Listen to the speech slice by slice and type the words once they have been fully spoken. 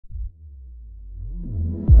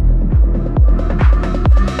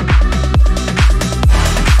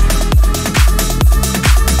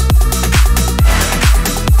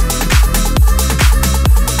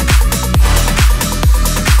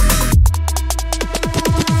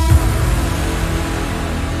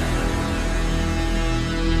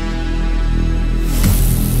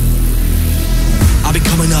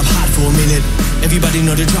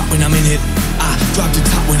know the drop when I'm in it. I drop the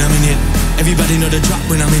top when I'm in it. Everybody know the drop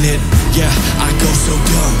when I'm in it. Yeah, I go so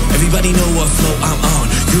dumb. Everybody know what flow I'm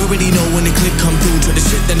on. You already know when the clip come through. Try the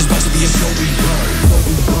shit, then it's about to be a show.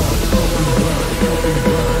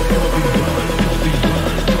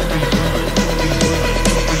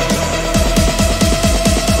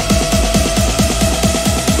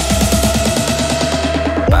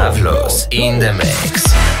 Pawlus in the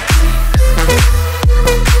mix.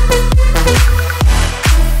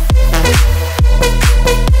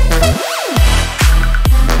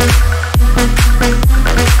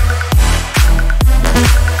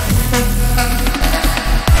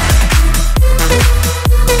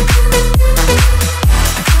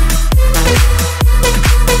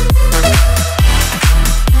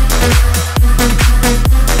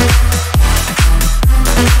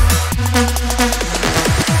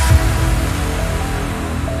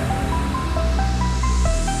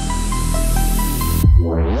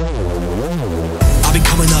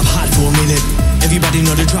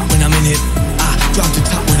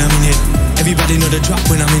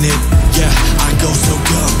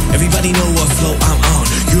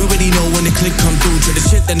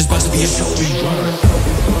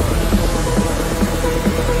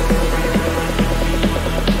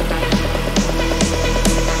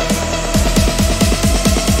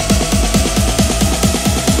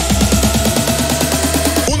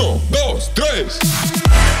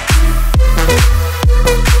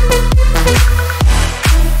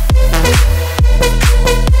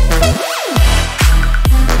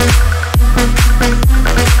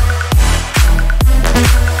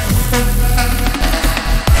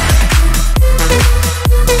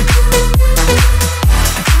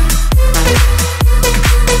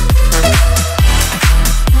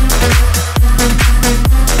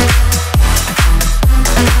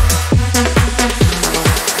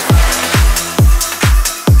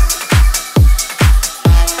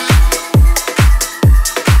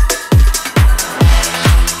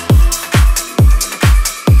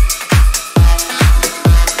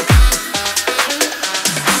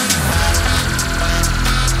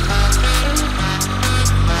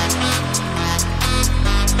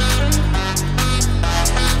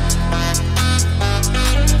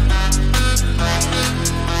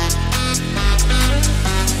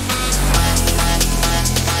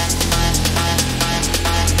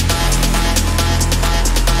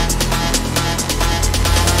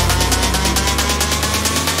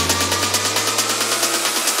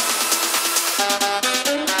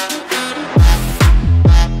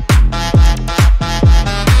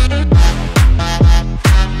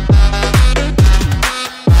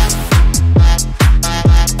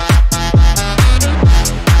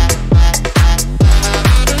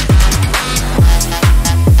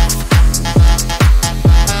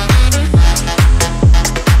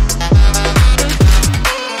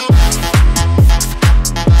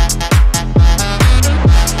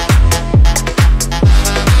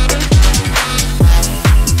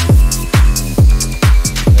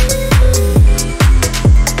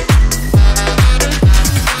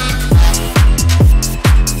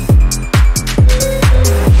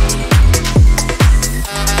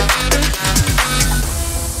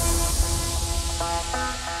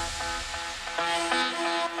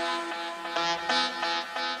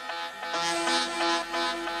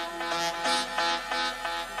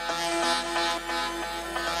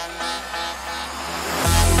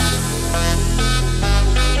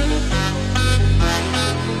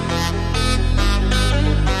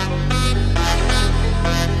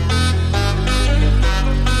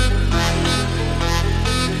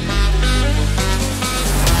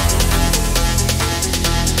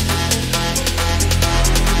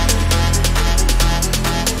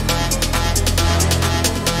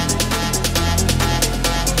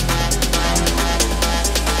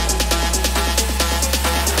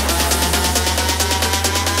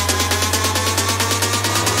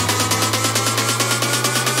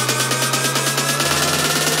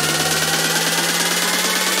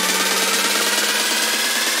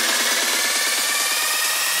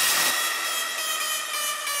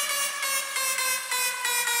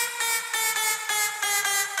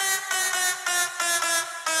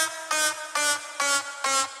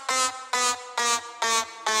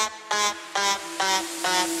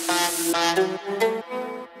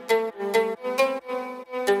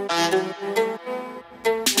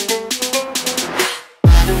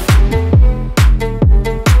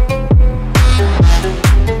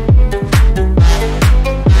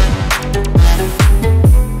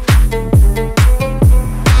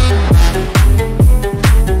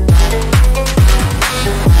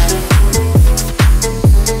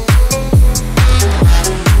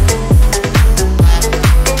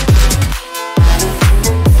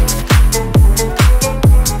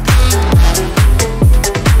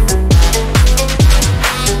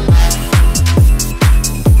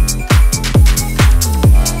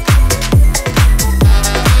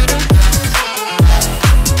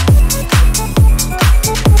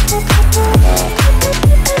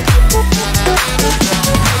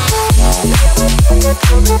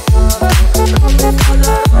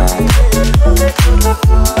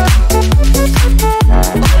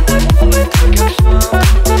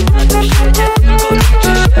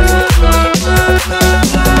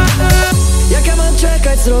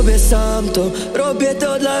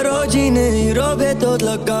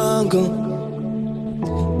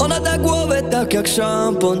 Ona da głowę tak jak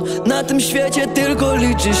szampon. Na tym świecie tylko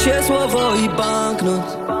liczy się słowo i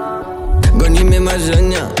banknot. Goni mnie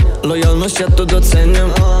marzenia, lojalność ja to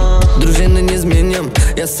doceniam. Drużyny nie zmieniam,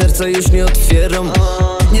 ja serca już nie otwieram.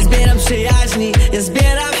 Nie zbieram przyjaźni, ja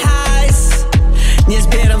zbieram hajs. Nie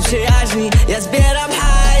zbieram przyjaźni, ja zbieram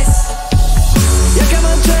hajs. Jak ja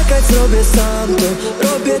mam czekać, zrobię sam to.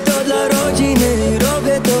 Robię to dla rodziny,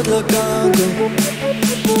 robię to dla gangu.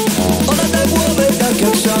 Ona da głowę tak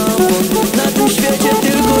jak szampon. Na tym świecie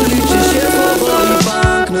tylko liczy się słowo i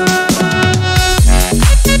banknot.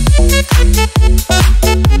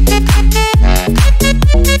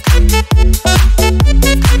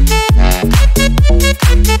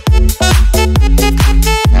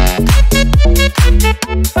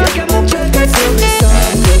 Jak ja mam czekać, zrobię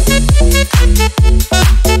sam to.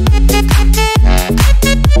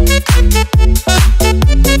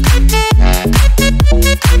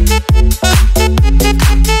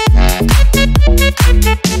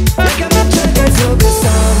 Jak ja mam czekać, zrobię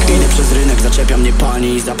sam to. Idę przez rynek, zaczepia mnie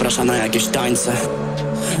pani i zaprasza na jakieś tańce.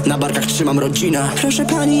 Na barkach trzymam rodzinę. Proszę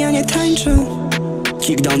pani, ja nie tańczę.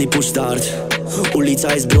 Kickdown i push start.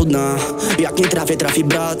 Ulica jest brudna. Jak nie trafię, trafi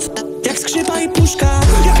brat. Jak skrzypa i puszka.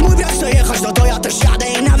 Jak mój brat chce jechać, no to ja też jadę.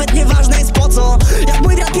 I nawet nieważne jest po co. Jak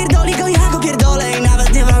mój brat pierdoli go, ja go pierdolę. I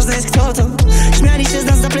nawet nieważne jest kto to. Śmiali się z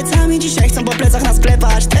nas za plecami, dzisiaj chcą po plecach nas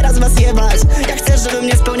klepać. Teraz was jebać. Jak chcesz, żebym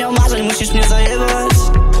nie spełniał marzeń, musisz mnie zajebać.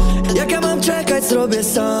 Jak ja mam czekać, zrobię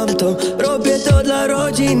sam to. Robię to dla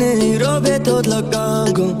rodziny i robię to dla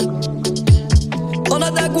gangu.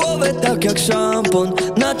 Ona da głowę tak jak szampon.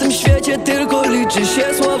 Na tym świecie tylko liczy się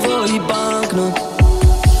słowo i banknot.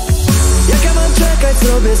 Jak ja mam czekać,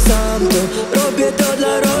 zrobię sam to. Robię to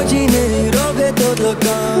dla rodziny i robię to dla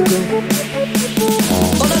gangu.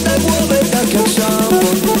 Ona da głowę tak jak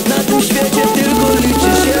szampon. Na tym świecie tylko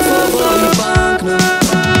liczy się słowo i banknot.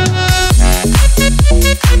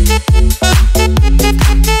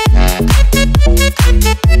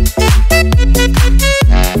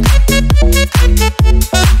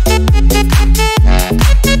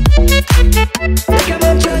 Jak ja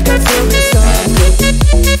mam czekać, zrobię sam to.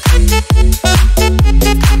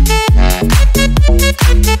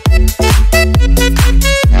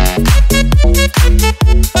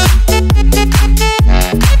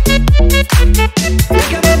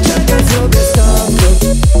 Jak ja mam czekać, zrobię sam to.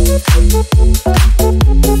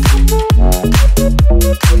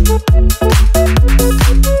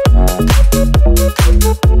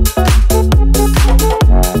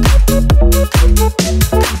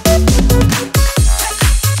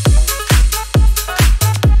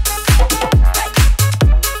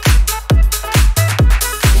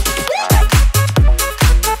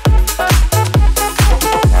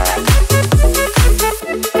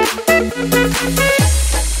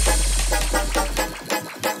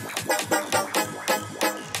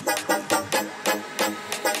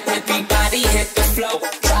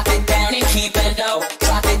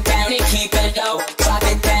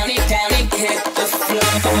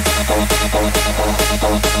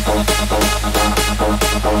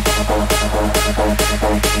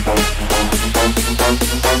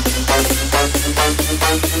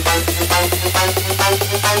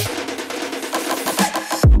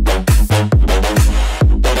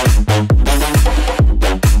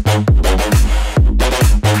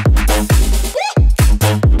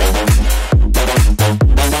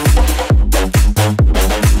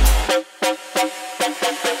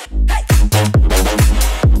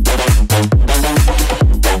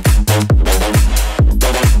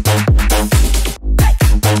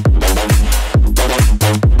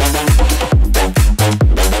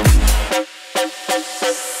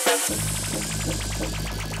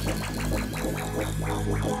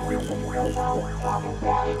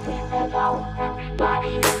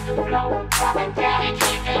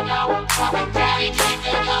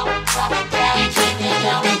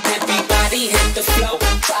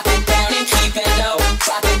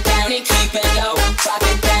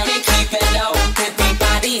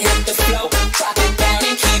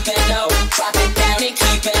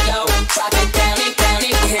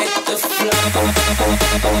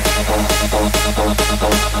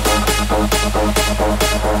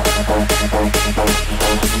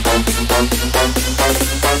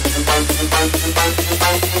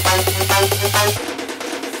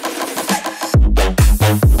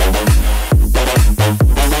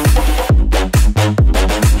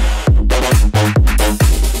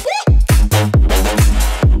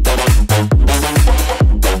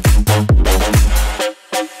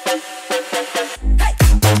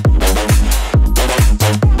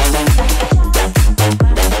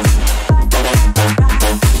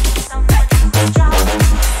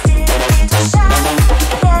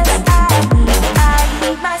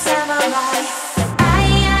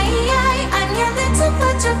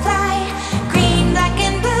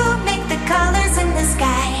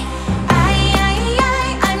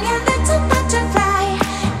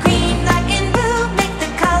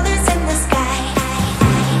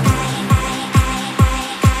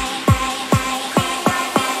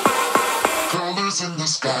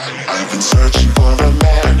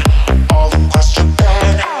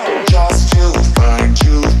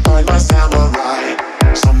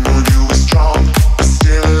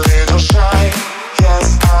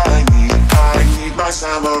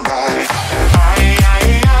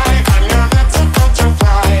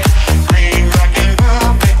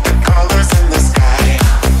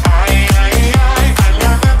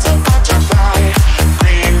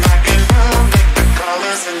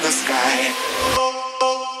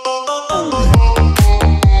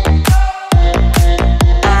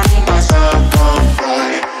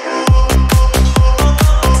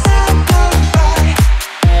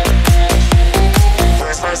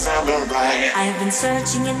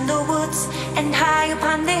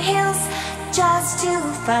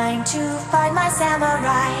 trying to find my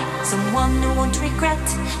samurai, someone who won't regret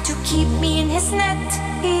to keep me in his net.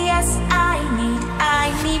 Yes, I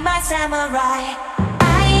need my samurai.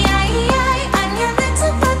 I'm your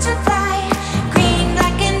little butterfly, green,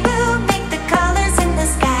 black and blue, make the colors in the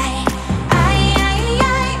sky.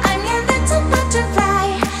 I'm your little butterfly,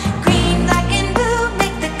 green, black and blue,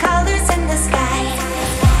 make the colors in the sky.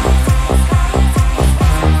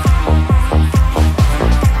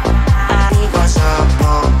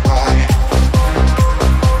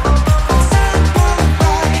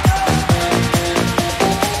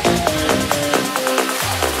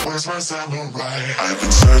 I've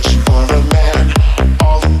been searching for a man,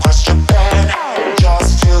 all the question ban,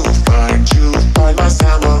 just to find my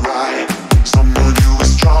samurai. Someone who is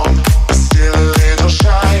strong, but still a little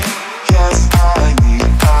shy. Yes, I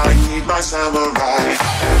need my samurai.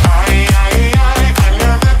 I'm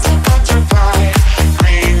your little butterfly,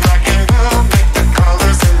 green, black and blue, make the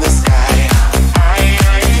colors in the sky. I'm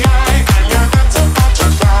your little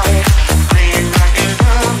butterfly, green, black and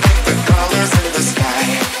blue, make the colors in the sky.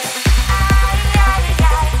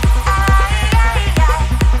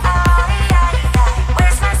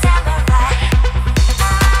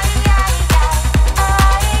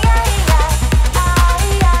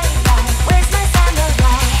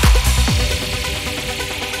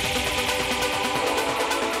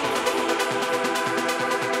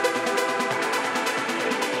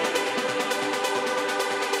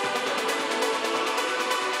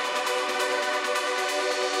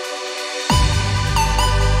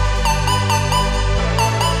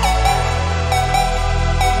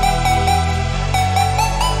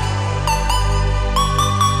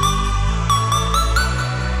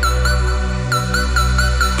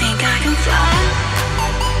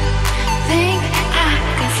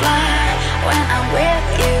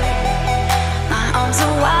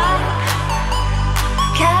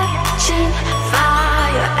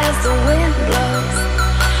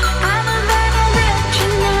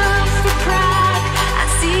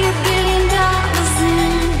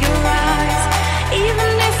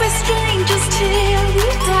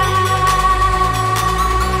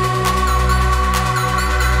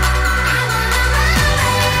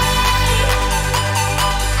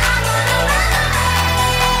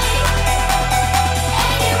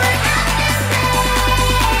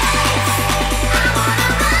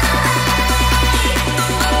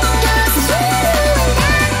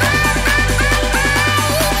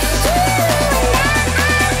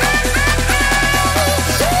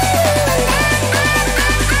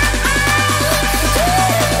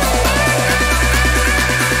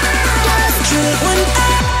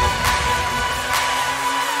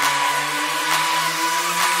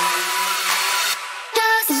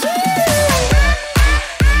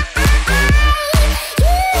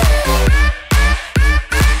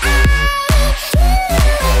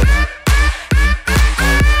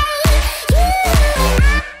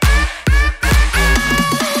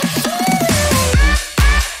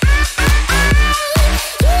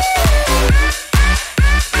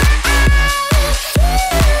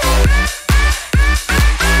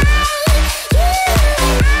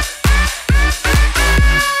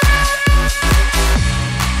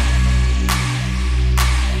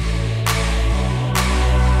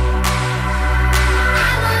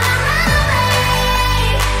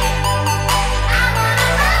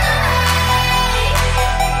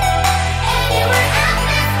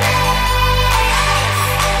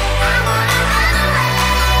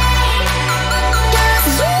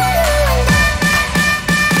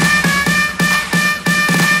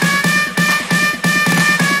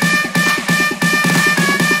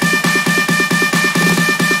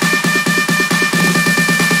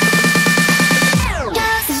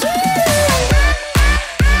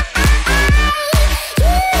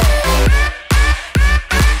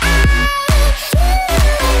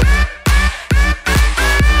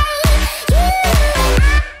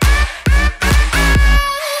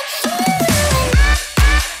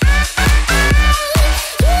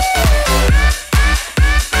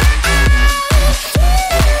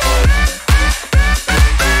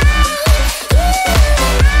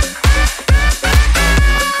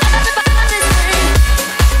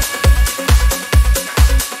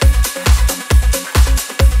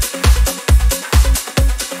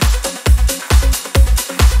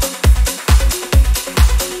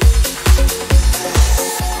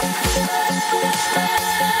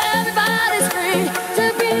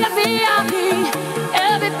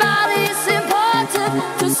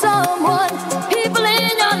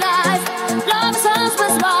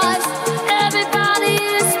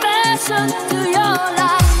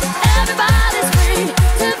 Everybody's free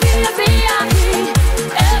to be a VIP.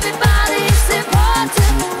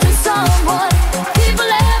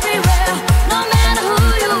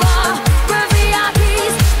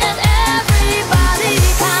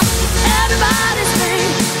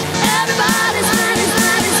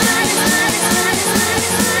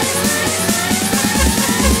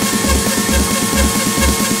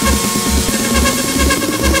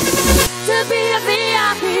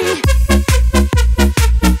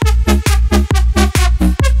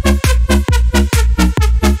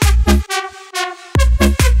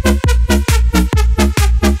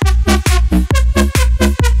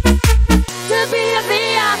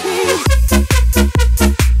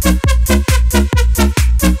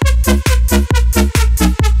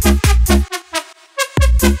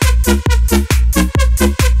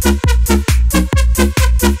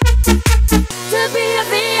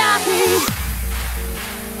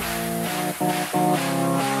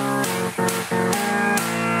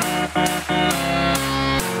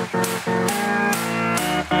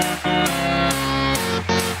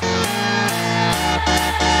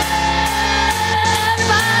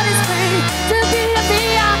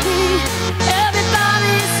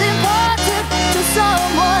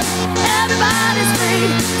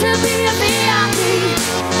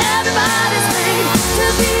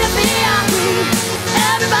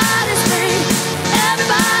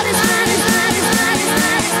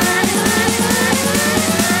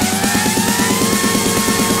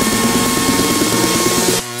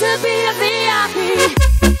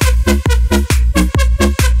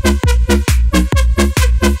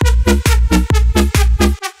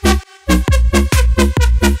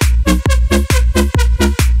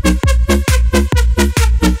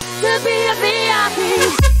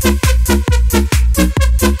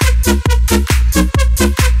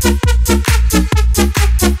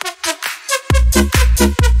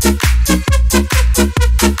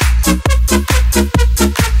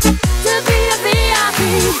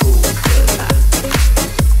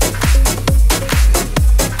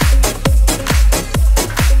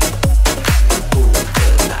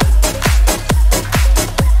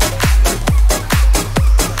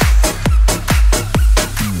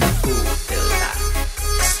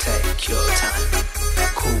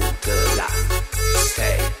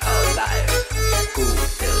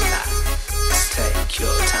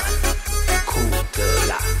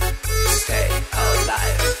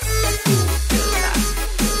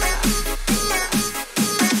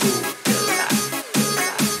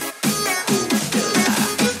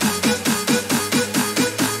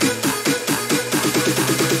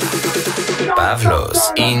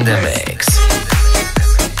 Pawlus in the mix.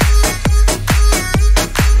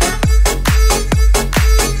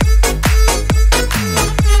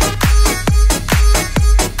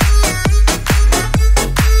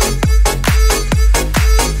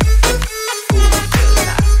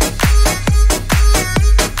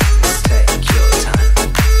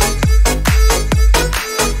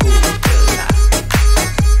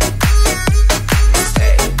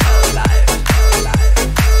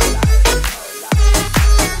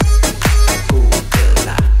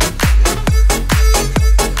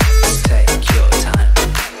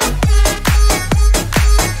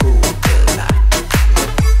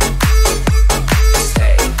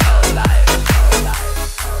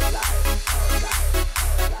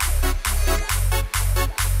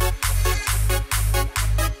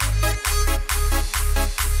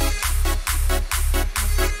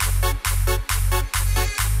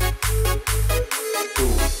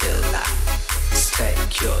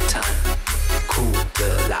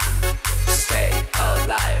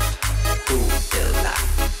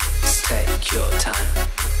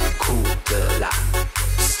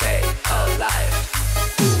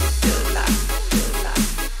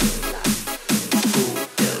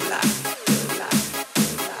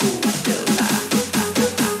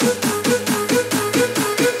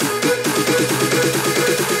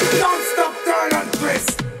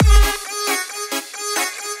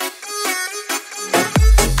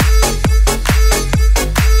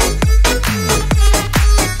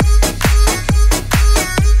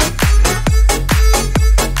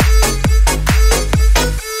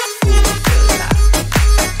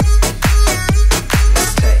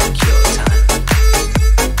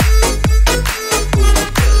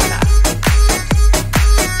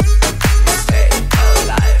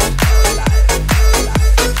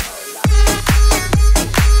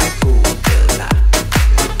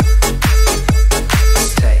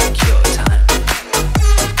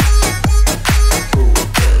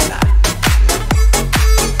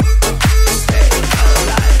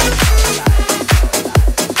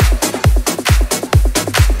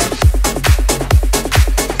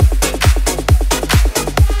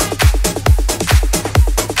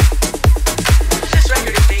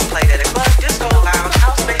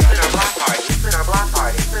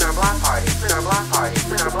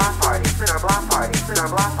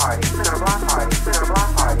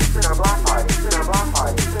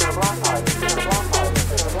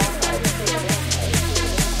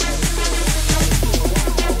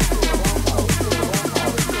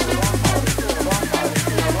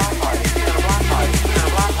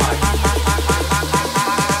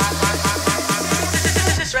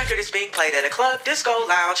 Played at a club, disco,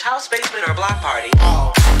 lounge, house, basement, or block party.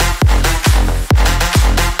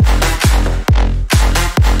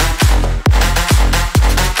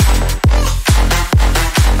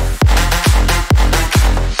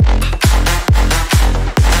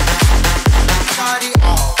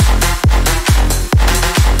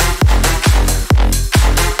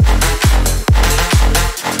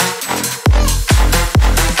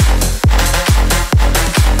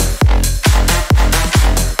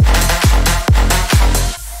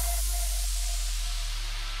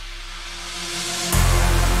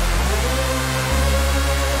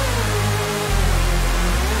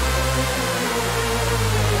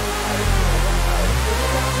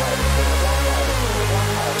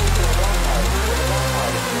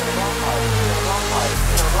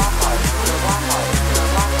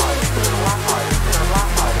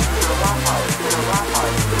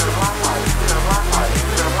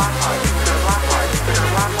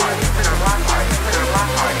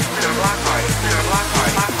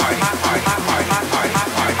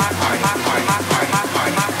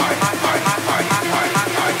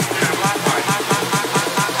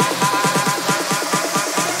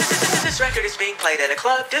 Played at a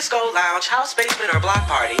club, disco, lounge, house, basement, or block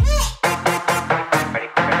party.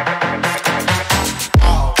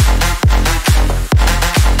 Oh,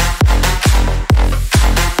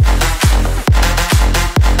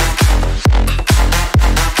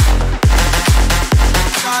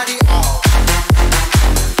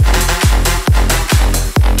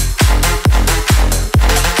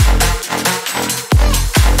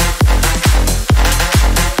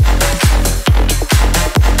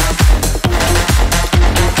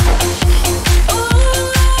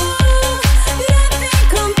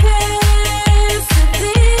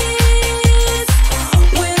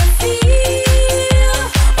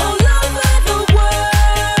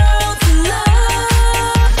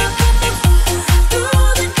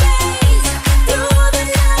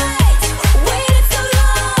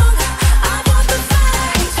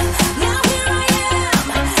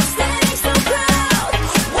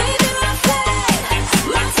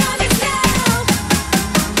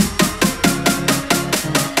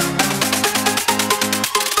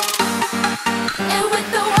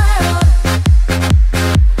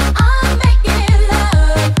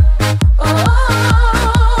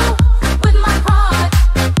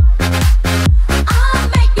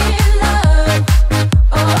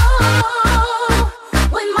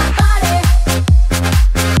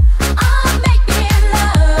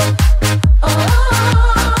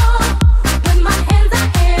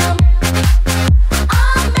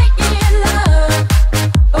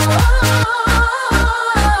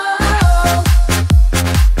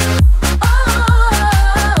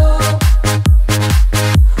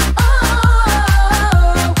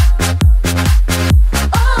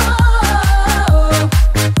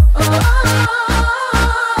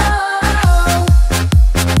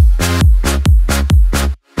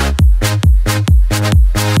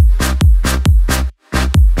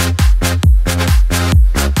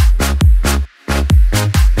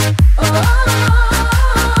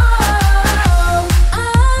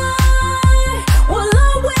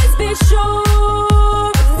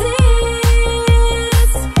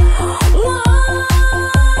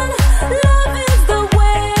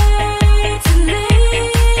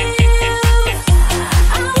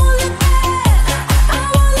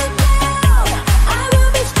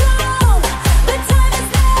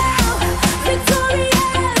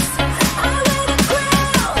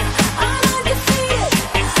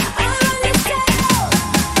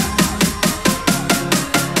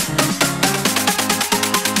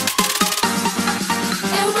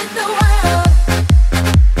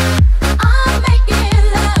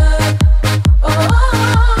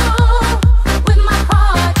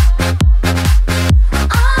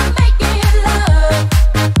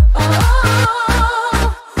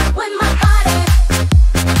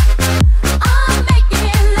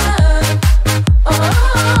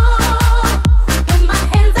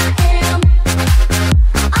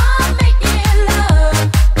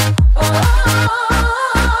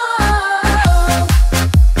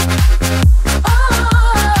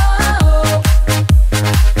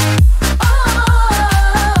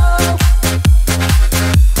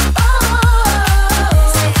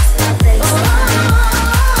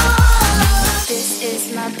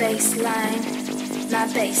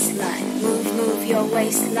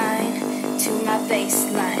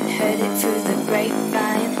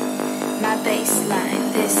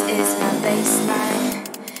 baseline. This is my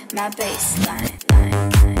baseline. My baseline.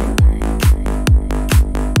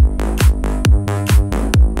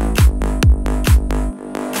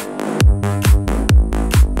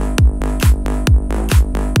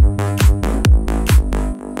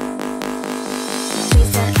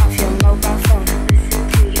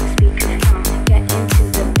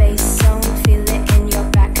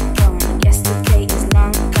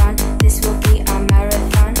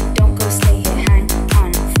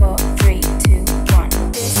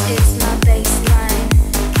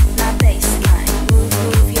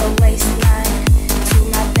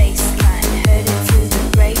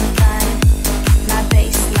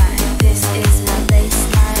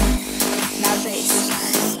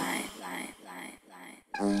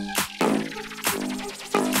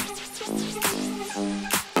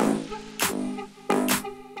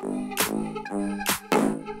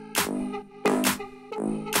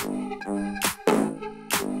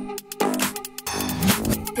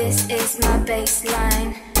 This is my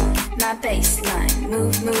baseline, my baseline.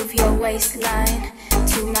 Move your waistline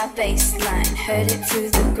to my baseline. Heard it through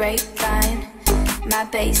the grapevine. My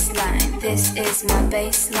baseline. This is my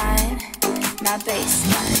baseline, my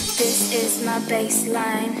baseline. This is my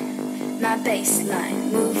baseline, my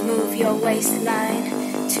baseline. Move your waistline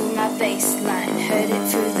to my baseline. Heard it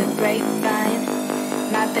through the grapevine.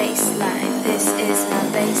 My baseline. This is my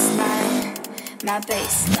baseline, my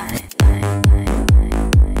baseline.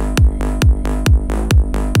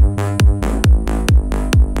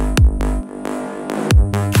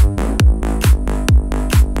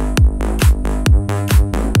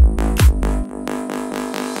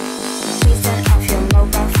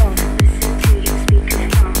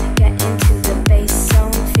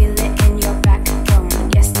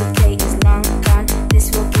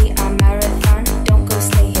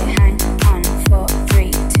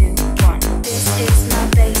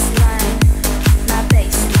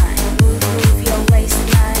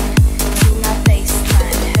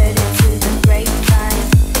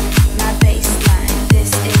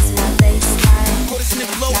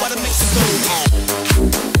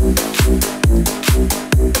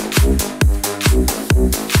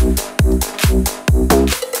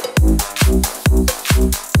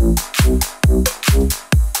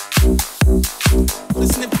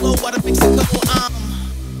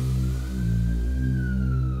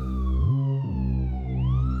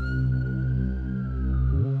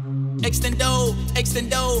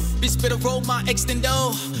 Extendo, bitch better roll my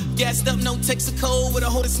extendo. Gassed up, no Texaco, with a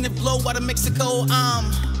hold a sniff blow out of Mexico. I'm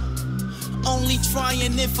only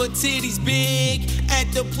trying if her titties big.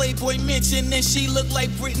 At the Playboy mention, and she look like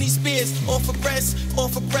Britney Spears. Off her breast,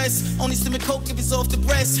 only stimming coke if it's off the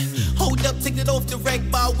breast. Hold up, take it off the rack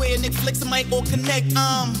by way of Netflix, I might all connect.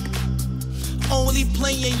 Only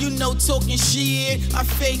playing, you know, talking shit. I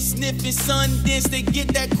fake sniffing Sundance to get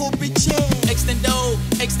that corporate check. Extendo,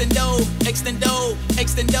 extendo, extendo,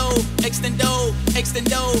 extendo, extendo,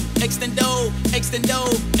 extendo, extendo, extendo,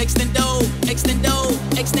 extendo,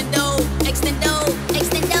 extendo, extendo,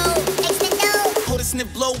 extendo, extendo. Hold a sniff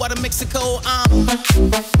blow out of Mexico.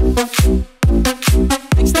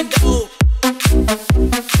 Extendo.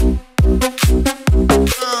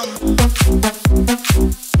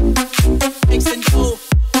 Extendo.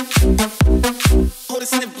 Hold a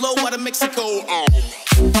sniff blow out of Mexico.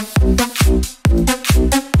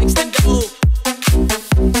 Extendo.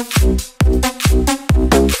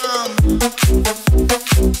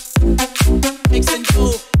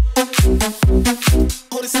 Extendo.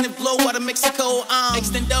 Hold a sniff blow out of Mexico.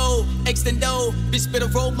 Extendo. Extendo. Bitch better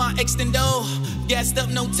roll my extendo. Gassed up,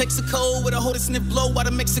 no Texaco, with a hold a sniff blow out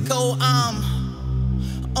of Mexico.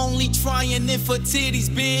 Only trying if her titties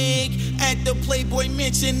big. At the Playboy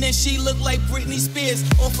mention, and she look like Britney Spears.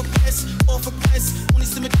 Off her breast, only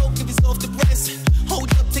stimming coke if it's off the breast.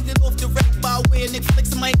 Hold up, take it off the rack by way of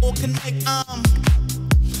Netflix, I might all connect.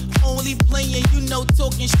 Only playing, you know,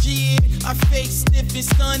 talking shit. I fake sniffing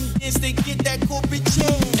Sundance to get that corporate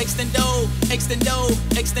check. Extendo, extendo,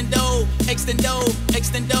 extendo, extendo,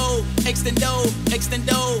 extendo, extendo,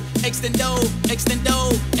 extendo, extendo,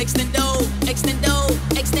 extendo, extendo,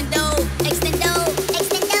 extendo, extendo,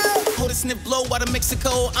 extendo. Hold a sniff blow out of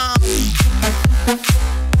Mexico.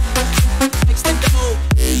 Extendo.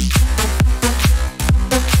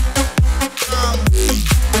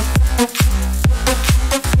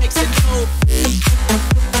 Extendo.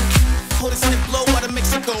 Hold a sniff blow out of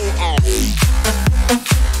Mexico.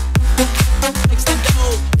 Extendo.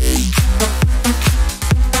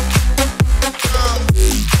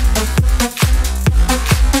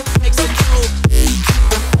 Extendo.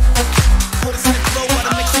 Hold a sniff blow out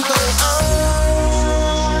of Mexico.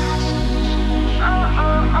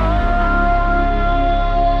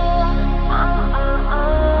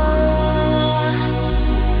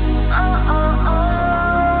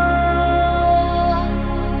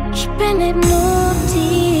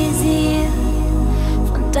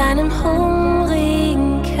 deinem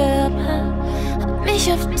hungrigen Körper, hab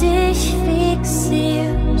mich auf dich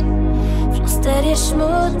fixiert, flüster dir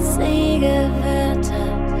schmutzige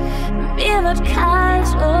Wörter. Mir wird kalt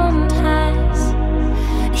und heiß,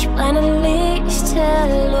 ich brenne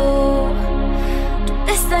lichterloh. Du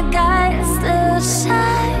bist der geilste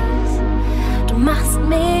Scheiß, du machst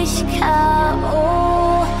mich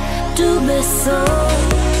K.O. Du bist so,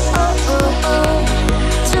 oh oh oh,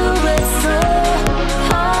 du bist so,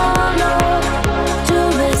 oh no. Du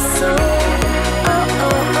bist so, oh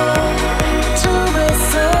oh oh, du bist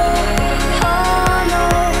so, oh no,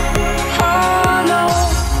 oh no,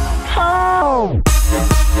 oh.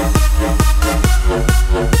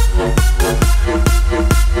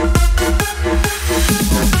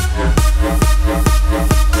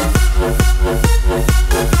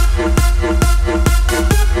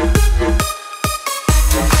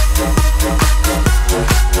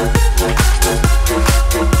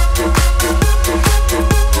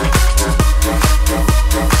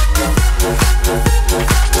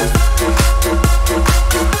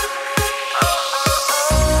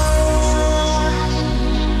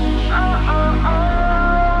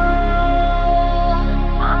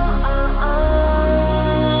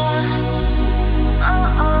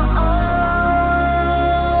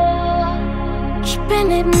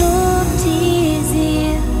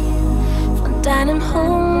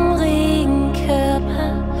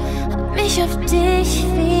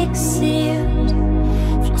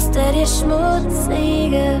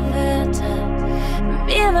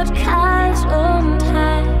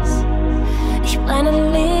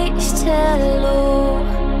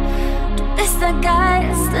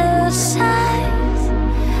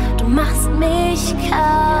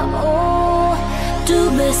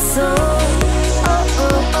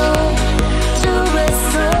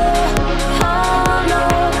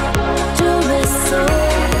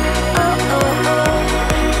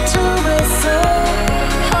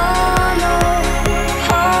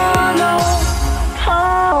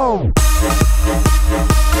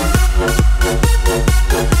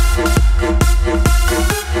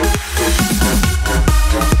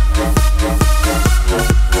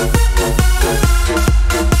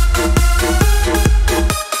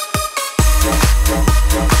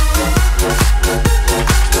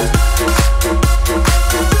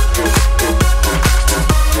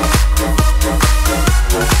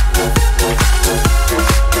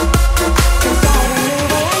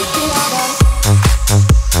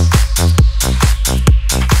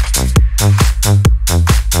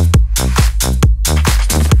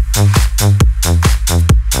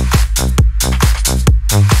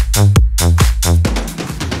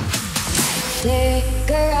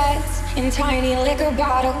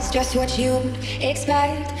 Just what you'd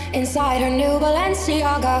expect inside her new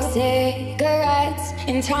Balenciaga. Cigarettes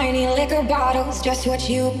in tiny liquor bottles. Just what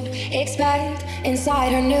you'd expect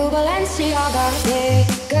inside her new Balenciaga.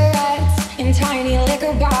 Cigarettes in tiny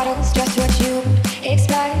liquor bottles. Just what you'd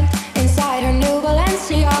expect inside her new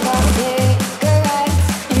Balenciaga.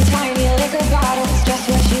 Cigarettes in tiny liquor bottles. Just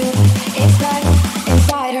what you'd expect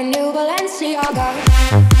inside her new Balenciaga.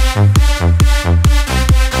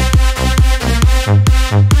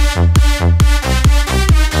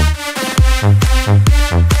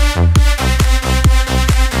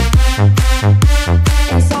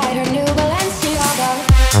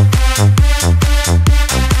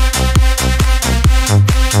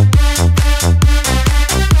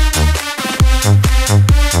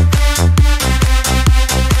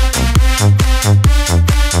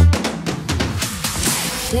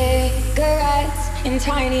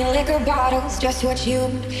 Just what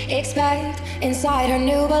you'd expect inside her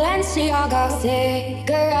new Balenciaga.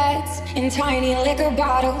 Cigarettes in tiny liquor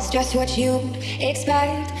bottles. Just what you'd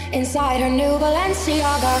expect inside her new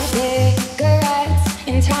Balenciaga. Cigarettes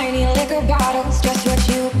in tiny liquor bottles. Just what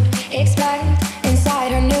you'd expect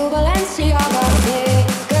inside her new Balenciaga.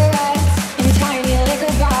 Cigarettes in tiny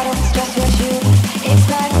liquor bottles. Just what you'd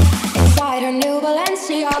expect inside her new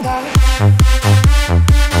Balenciaga.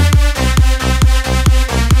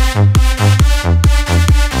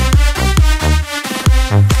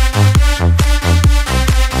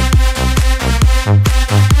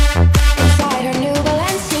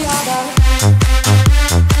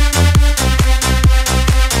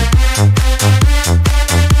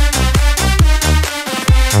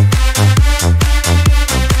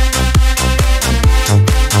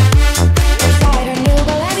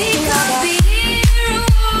 We could be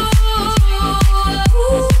heroes.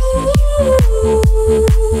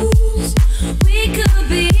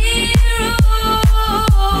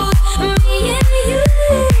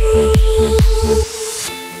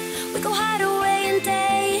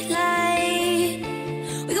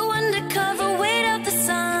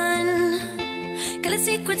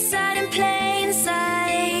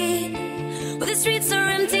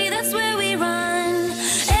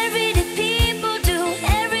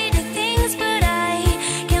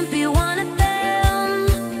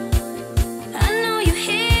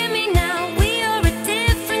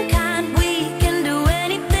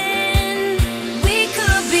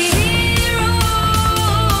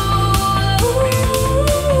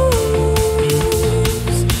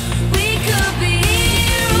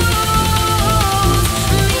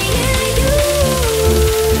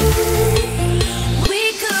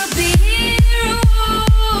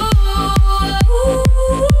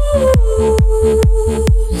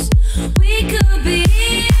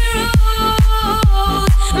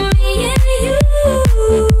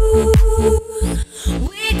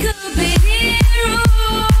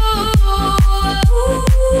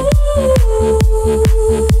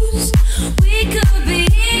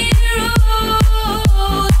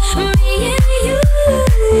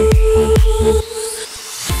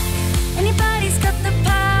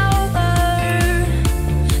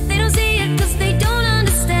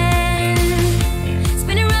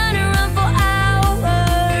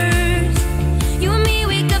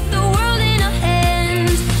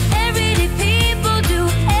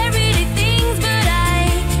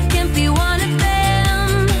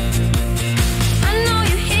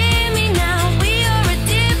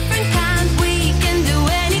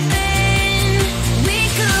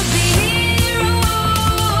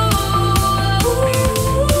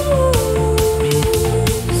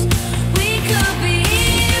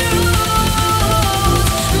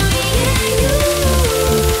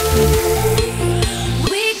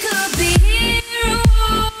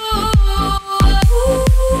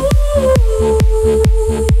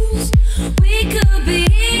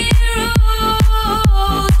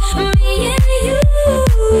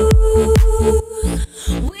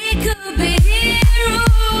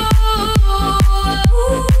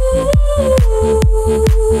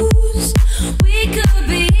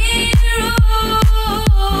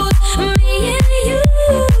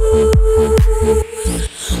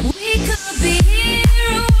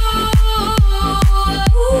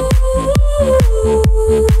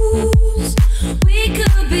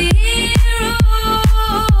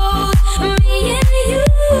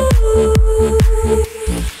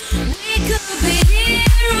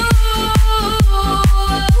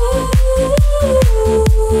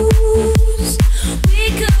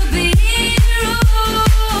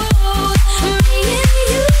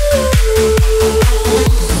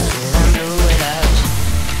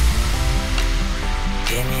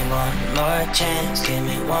 chance, give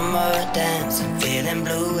me one more dance. I'm feeling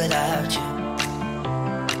blue without you.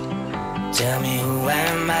 Tell me who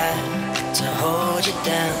am I to hold you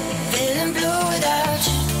down. Feeling blue without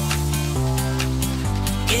you.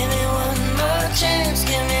 Give me one more chance,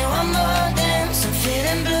 give me one more dance. I'm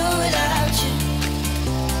feeling blue without you.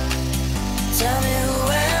 Tell me who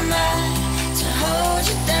am I to hold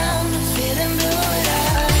you down. I'm feeling blue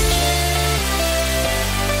without you.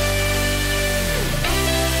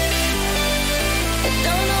 I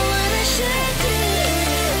don't know what I should do.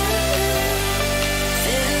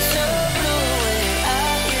 Feeling so blue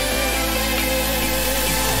without you.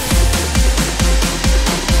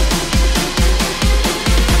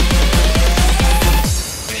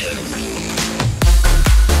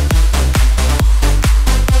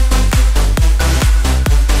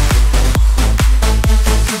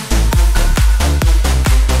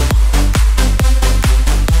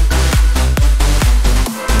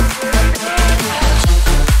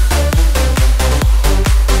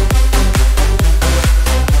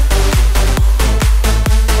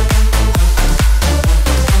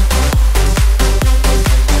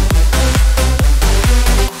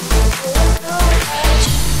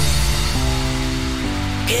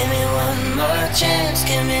 Give me one more chance,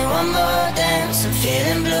 give me one more dance. I'm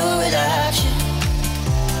feeling blue without you.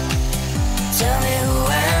 Tell me who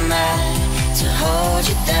am I to hold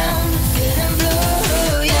you down. I'm feeling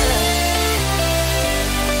blue, yeah.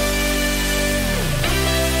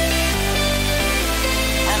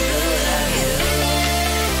 I'm blue without you.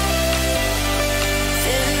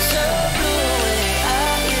 Feeling so blue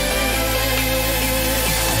without you.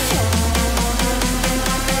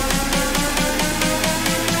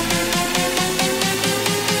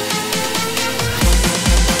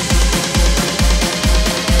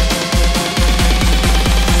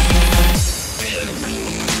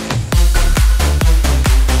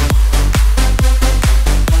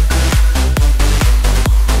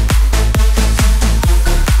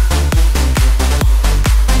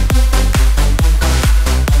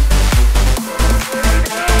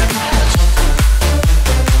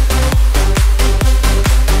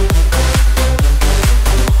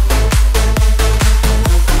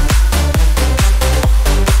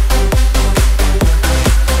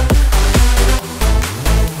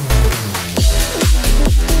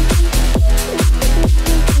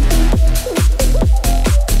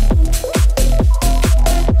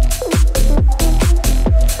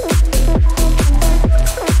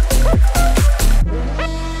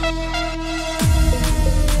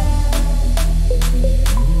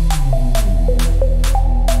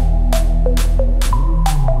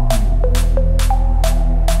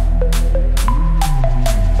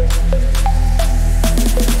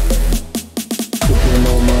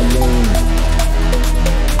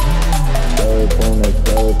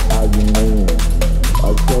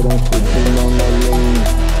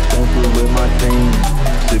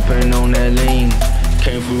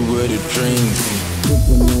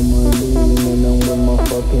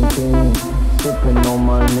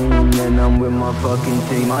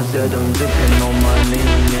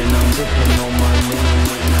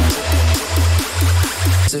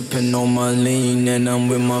 Sipping on my lean and I'm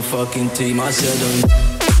with my fucking team. I said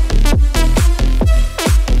I'm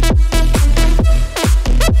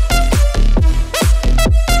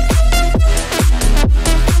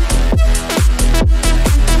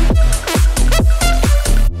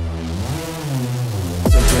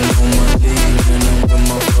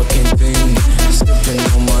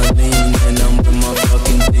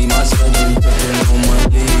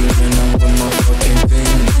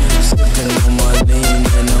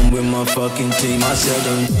fucking team. I said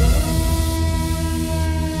I'm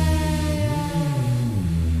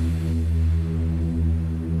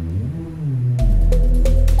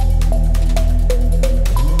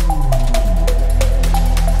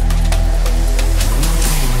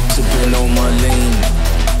sipping on my lean.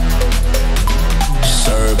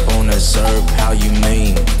 Syrup on that syrup, how you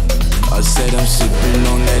mean? I said I'm sipping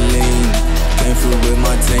on that lean. Came through with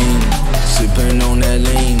my team. Sipping on that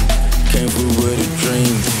lean. Came through with a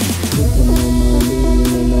dream. Sipping on my lean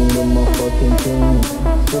and I'm with my fucking team.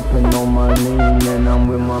 Sipping on my lean and I'm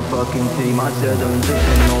with my fucking team. I said I'm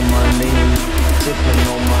sipping on my lean. Sipping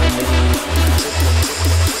on my lean.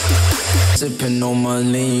 Sipping on my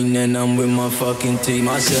lean and I'm with my fucking team.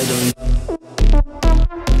 I said I'm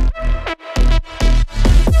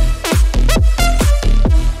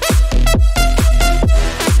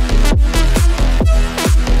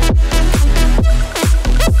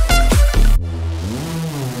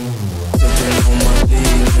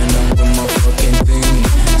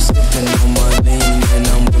sipping on my lean and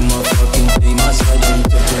I'm with my fucking team. I said I'm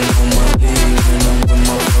sipping on my lean.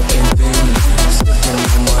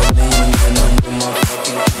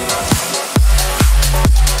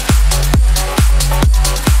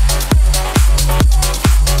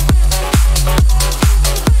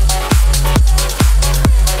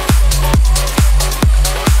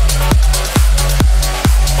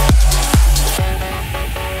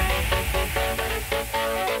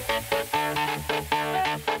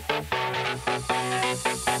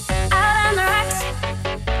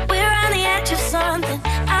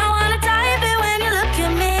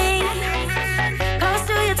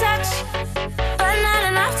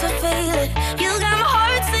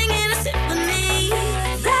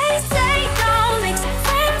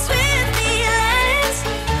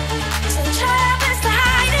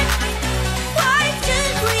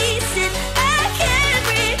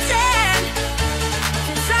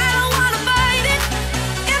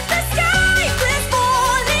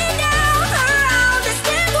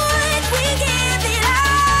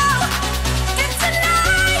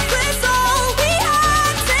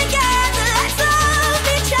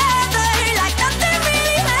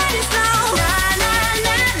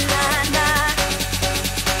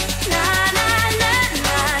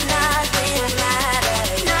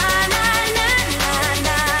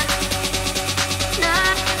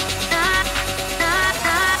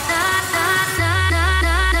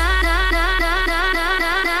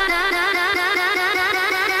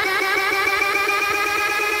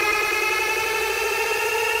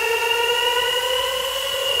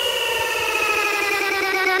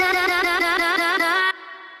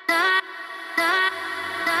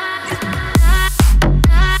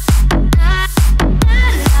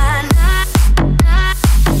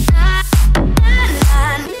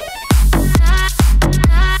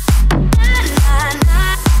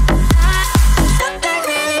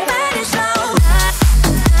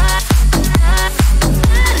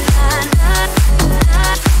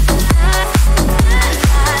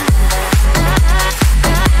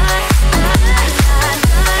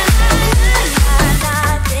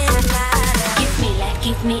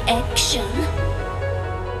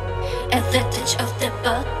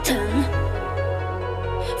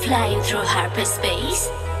 flying through hyperspace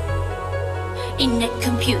in a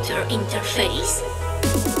computer interface.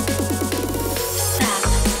 Stop,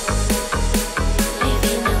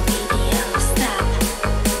 living a video. Stop,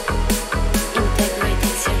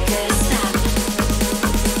 integrating circuits. Stop,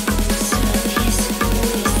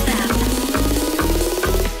 stop.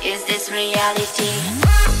 Is this reality?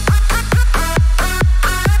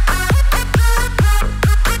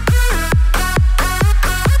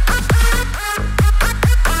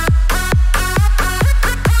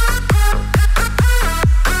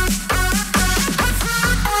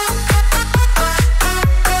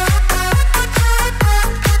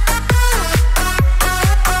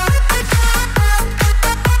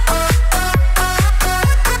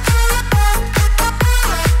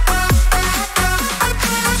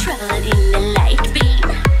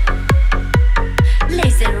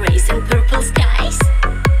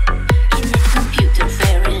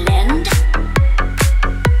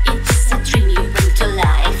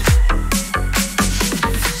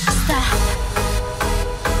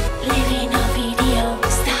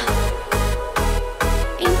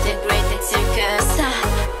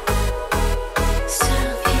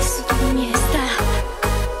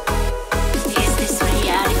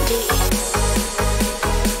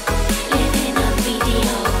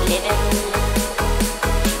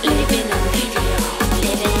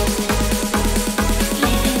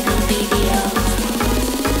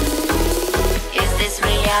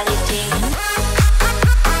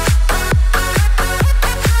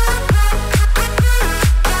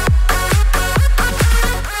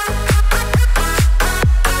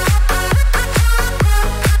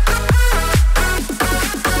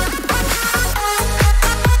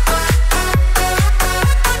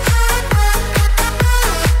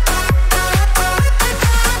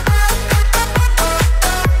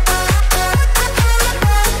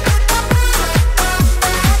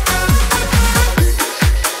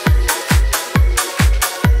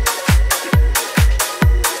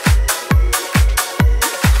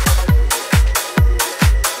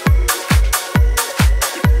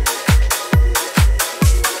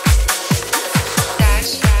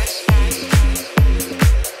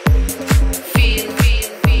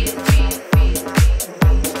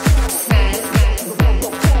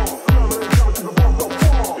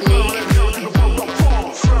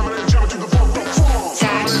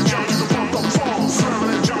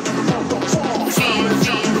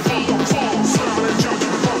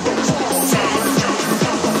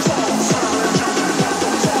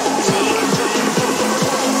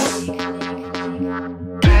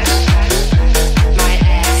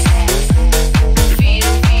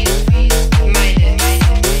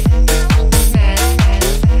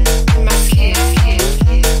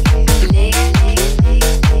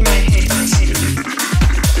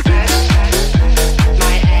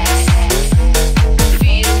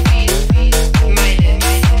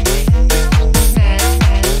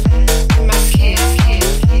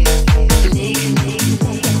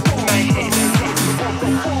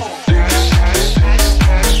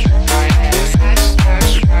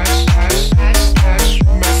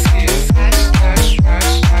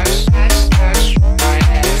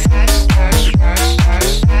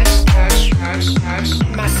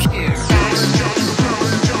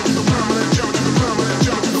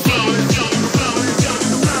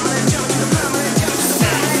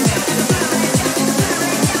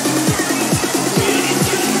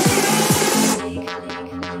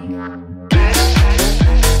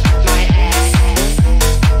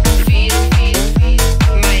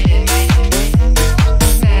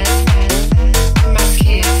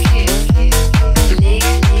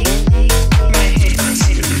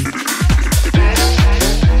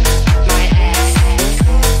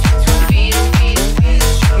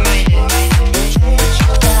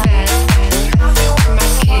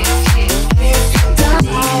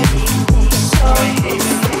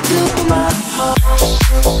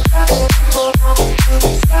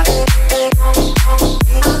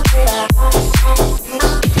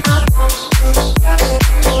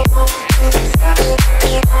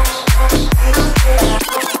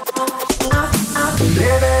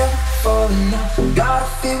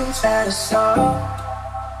 it's better stop.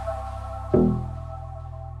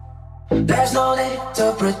 There's no need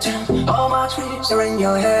to pretend. All my dreams are in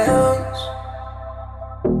your hands.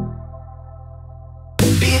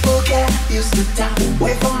 People get used to that.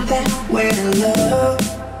 Wait from them, wait in love.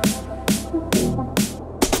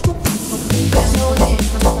 There's no need.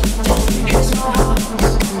 Here's my heart,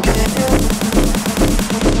 you can get it.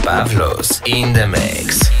 Pawlus in the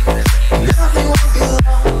mix. Nothing will be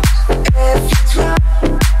lost if you try.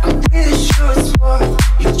 I'm pretty sure it's worth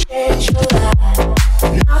you change your life.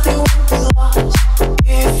 Nothing will be lost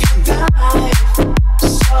if you dive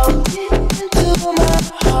so deep into my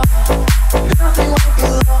heart. Nothing will be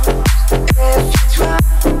lost if you try.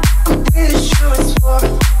 I'm pretty sure it's worth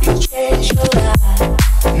you change your life.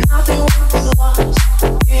 Nothing will be lost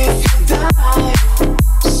if you dive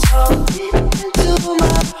so deep into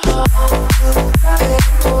my heart.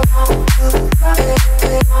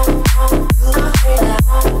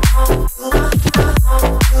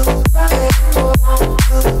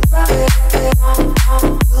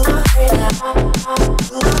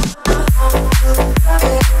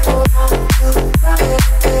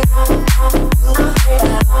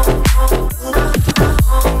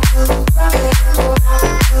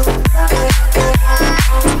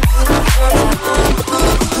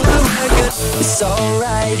 It's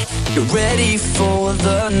alright, you're ready for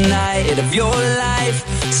the night of your life.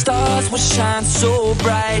 Stars will shine so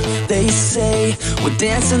bright. They say we're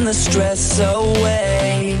dancing the stress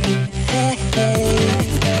away. Hey, hey.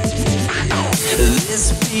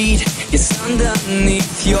 This beat is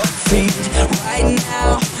underneath your feet. Right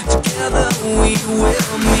now, together we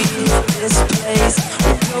will meet. This place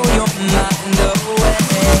will blow your mind away.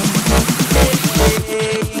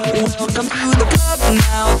 Welcome to the club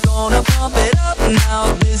now, gonna pump it up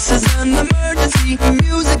now. This is an emergency,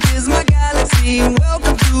 music is my galaxy.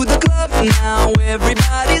 Welcome to the club now,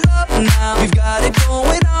 everybody's up now. We've got it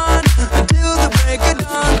going on until the break of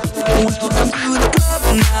dawn. Welcome to the club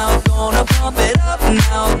now, gonna pump it up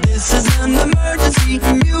now. This is an emergency,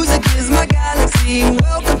 music is my galaxy.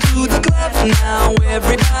 Welcome to the club now,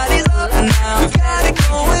 everybody